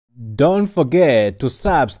Don't forget to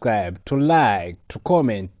subscribe, to like, to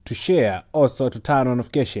comment, to share, also to turn on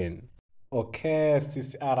notification. Okay,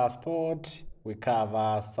 CCR Sport, we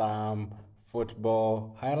cover some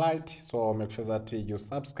football highlight, so make sure that you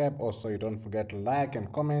subscribe. Also, you don't forget to like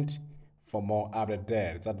and comment for more update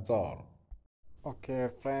there. That's all. Okay,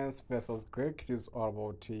 France versus Greek. It is all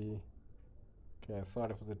about okay,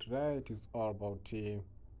 sorry for the today. It is all about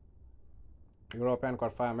European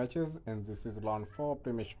qualifier matches, and this is round 4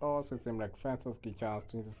 pretty much all. So it seems like France has key chance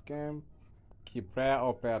to win this game. Key player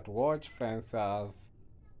or player to watch: France has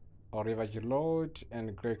Oliver Giroud,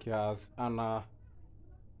 and Greek has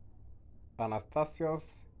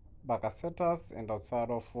Anastasios Bakasetas. And outside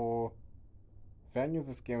of venues,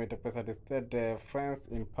 this game will take place at the Stade de France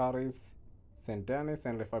in Paris, Saint Denis,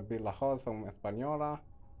 and Lefabi La Hoz from Española.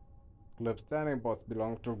 Group standing both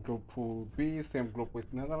belong to Group B, same group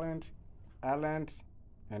with Netherlands, Ireland,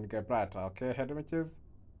 and Gibraltar. Okay, head matches.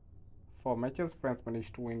 4 matches. France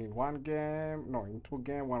managed to win in in 2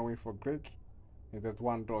 games, 1 win for Greek, and there's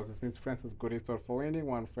 1 draw. This means France is good history for winning.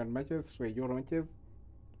 1 friend matches, 3 Euro matches.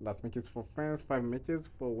 Last matches for France, 5 matches,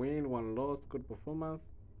 4 win, 1 loss, good performance.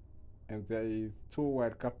 And there is 2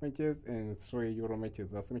 World Cup matches and 3 Euro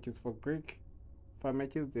matches. Last matches for Greek, 5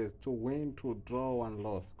 matches, there's 2 win, 2 draw, 1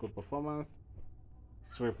 loss, good performance.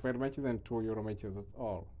 3 friend matches and 2 Euro matches. That's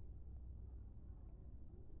all.